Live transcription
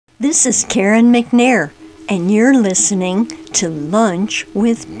This is Karen McNair, and you're listening to Lunch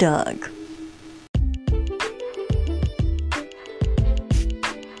with Doug.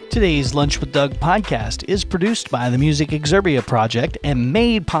 Today's Lunch with Doug podcast is produced by the Music Exerbia Project and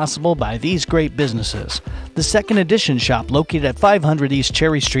made possible by these great businesses. The Second Edition shop located at 500 East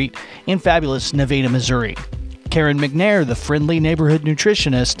Cherry Street in fabulous Nevada, Missouri. Karen McNair, the friendly neighborhood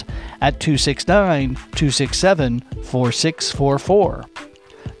nutritionist, at 269-267-4644.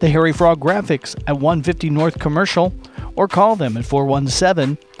 The Harry Frog Graphics at 150 North Commercial, or call them at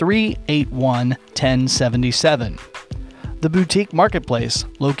 417-381-1077. The Boutique Marketplace,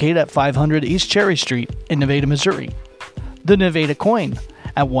 located at 500 East Cherry Street in Nevada, Missouri. The Nevada Coin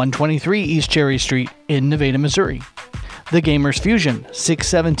at 123 East Cherry Street in Nevada, Missouri. The Gamers Fusion,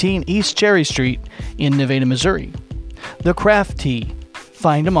 617 East Cherry Street in Nevada, Missouri. The Craft Tea,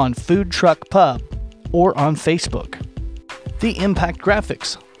 find them on Food Truck Pub or on Facebook. The Impact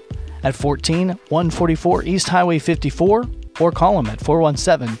Graphics at 14144 East Highway 54, or call them at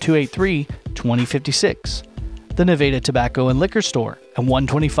 417-283-2056. The Nevada Tobacco and Liquor Store at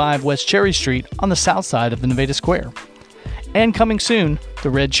 125 West Cherry Street on the south side of the Nevada Square. And coming soon,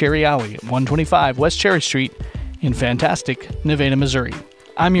 the Red Cherry Alley at 125 West Cherry Street in fantastic Nevada, Missouri.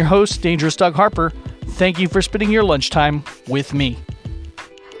 I'm your host, Dangerous Doug Harper. Thank you for spending your lunchtime with me.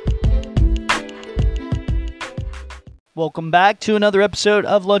 Welcome back to another episode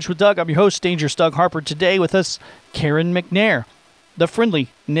of Lunch with Doug. I'm your host, Dangerous Doug Harper. Today with us, Karen McNair, the friendly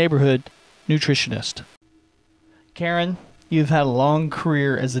neighborhood nutritionist. Karen, you've had a long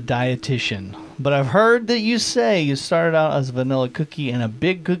career as a dietitian, but I've heard that you say you started out as a vanilla cookie in a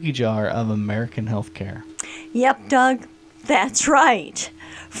big cookie jar of American healthcare. Yep, Doug, that's right.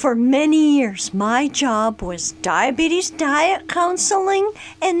 For many years, my job was diabetes diet counseling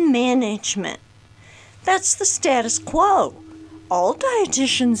and management. That's the status quo. All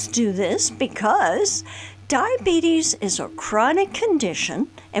dietitians do this because diabetes is a chronic condition,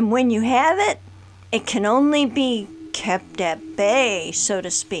 and when you have it, it can only be kept at bay, so to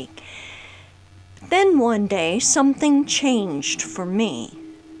speak. Then one day, something changed for me.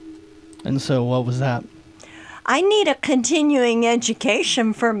 And so what was that? I need a continuing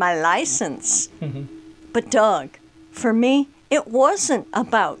education for my license. But Doug, for me, it wasn't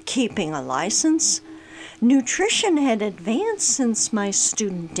about keeping a license. Nutrition had advanced since my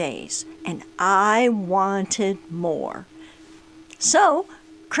student days, and I wanted more. So,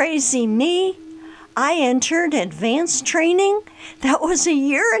 crazy me, I entered advanced training that was 1.5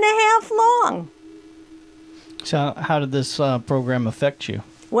 years long. So how did this program affect you?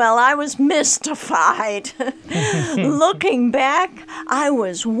 Well, I was mystified. Looking back, I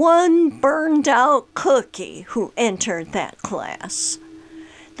was one burned-out cookie who entered that class.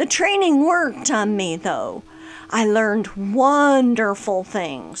 The training worked on me, though. I learned wonderful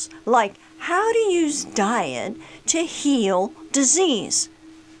things, like how to use diet to heal disease.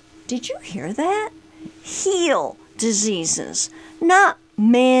 Did you hear that? Heal diseases, not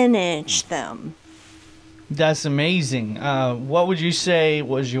manage them. That's amazing. What would you say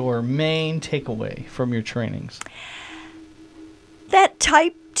was your main takeaway from your trainings? That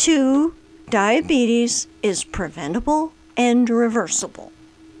type 2 diabetes is preventable and reversible.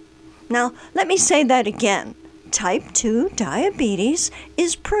 Now, let me say that again. Type 2 diabetes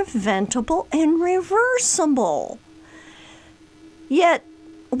is preventable and reversible. Yet,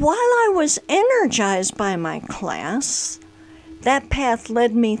 while I was energized by my class, that path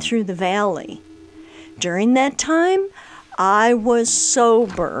led me through the valley. During that time, I was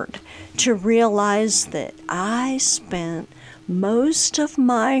sobered to realize that I spent most of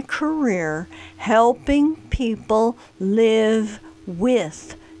my career helping people live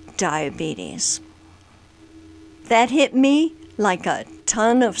with diabetes. That hit me like a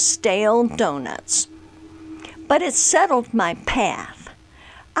ton of stale donuts. But it settled my path.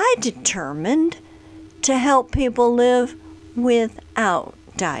 I determined to help people live without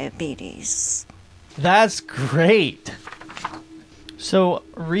diabetes. That's great. So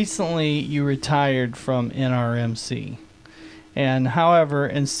recently you retired from NRMC. And however,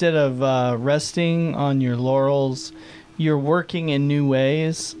 instead of resting on your laurels, you're working in new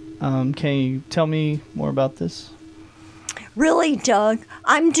ways. Can you tell me more about this? Really, Doug,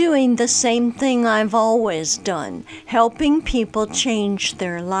 I'm doing the same thing I've always done, helping people change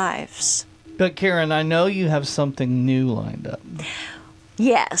their lives. But Karen, I know you have something new lined up.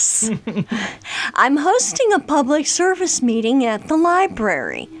 Yes. I'm hosting a public service meeting at the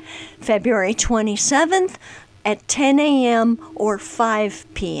library, February 27th at 10 a.m. or 5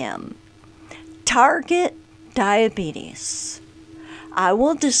 p.m. Target diabetes. I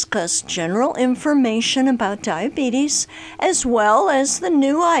will discuss general information about diabetes as well as the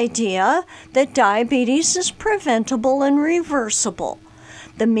new idea that diabetes is preventable and reversible.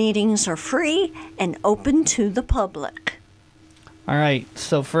 The meetings are free and open to the public. All right,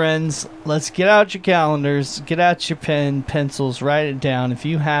 so friends, let's get out your calendars, get out your pencils, write it down. If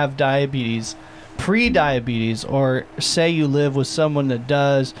you have diabetes, pre-diabetes, or say you live with someone that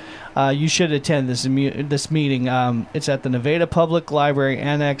does, you should attend this meeting. It's at the Nevada Public Library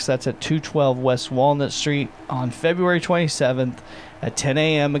Annex. That's at 212 West Walnut Street on February 27th at 10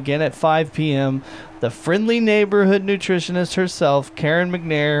 a.m., again at 5 p.m. The friendly neighborhood nutritionist herself, Karen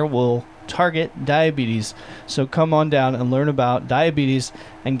McNair, will target diabetes. So come on down and learn about diabetes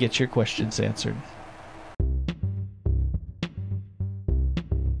and get your questions answered.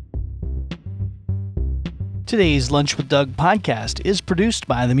 Today's Lunch with Doug podcast is produced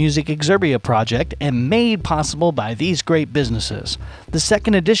by the Music Exerbia Project and made possible by these great businesses. The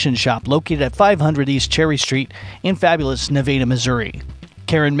Second Edition shop located at 500 East Cherry Street in fabulous Nevada, Missouri.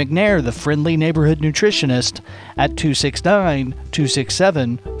 Karen McNair, the friendly neighborhood nutritionist, at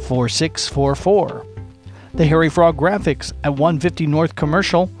 269-267-4644. The Harry Frog Graphics at 150 North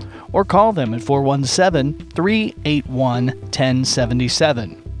Commercial, or call them at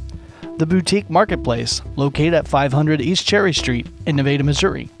 417-381-1077. The Boutique Marketplace, located at 500 East Cherry Street in Nevada,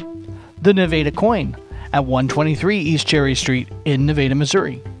 Missouri. The Nevada Coin at 123 East Cherry Street in Nevada,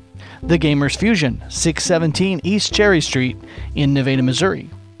 Missouri. The Gamers Fusion, 617 East Cherry Street in Nevada, Missouri.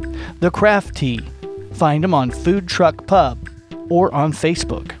 The Craft Tea, find them on Food Truck Pub or on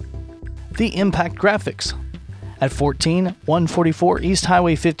Facebook. The Impact Graphics at 14144 East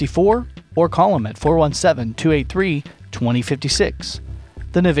Highway 54, or call them at 417-283-2056.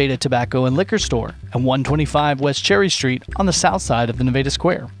 The Nevada Tobacco and Liquor Store at 125 West Cherry Street on the south side of the Nevada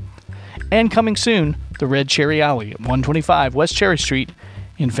Square. And coming soon, the Red Cherry Alley at 125 West Cherry Street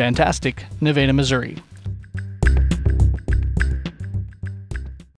in fantastic Nevada, Missouri.